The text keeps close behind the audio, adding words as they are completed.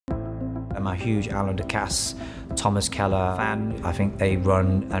I'm a huge Alain Ducasse, Thomas Keller fan. I think they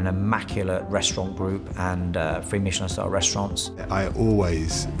run an immaculate restaurant group and 3 Michelin-star restaurants. I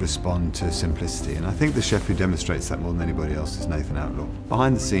always respond to simplicity, and I think the chef who demonstrates that more than anybody else is Nathan Outlaw.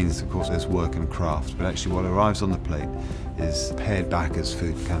 Behind the scenes, of course, there's work and craft, but actually what arrives on the plate is pared back as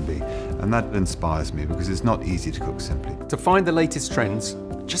food can be, and that inspires me because it's not easy to cook simply. To find the latest trends,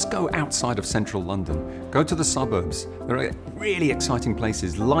 just go outside of central London. Go to the suburbs. There are really exciting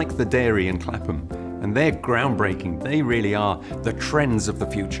places like the Dairy in Clapham, and they're groundbreaking. They really are the trends of the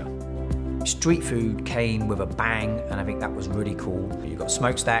future. Street food came with a bang, and I think that was really cool. You've got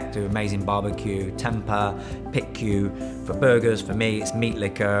Smokestack, do amazing barbecue, Temper, Pit Q. For burgers, for me, it's Meat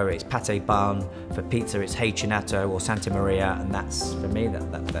Liquor, it's Pate Bun. For pizza, it's Hey Cinato or Santa Maria, and that's, for me,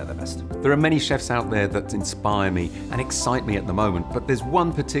 they're the best. There are many chefs out there that inspire me and excite me at the moment, but there's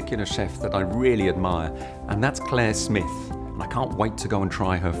one particular chef that I really admire, and that's Claire Smith. And I can't wait to go and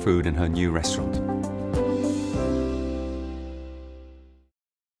try her food in her new restaurant.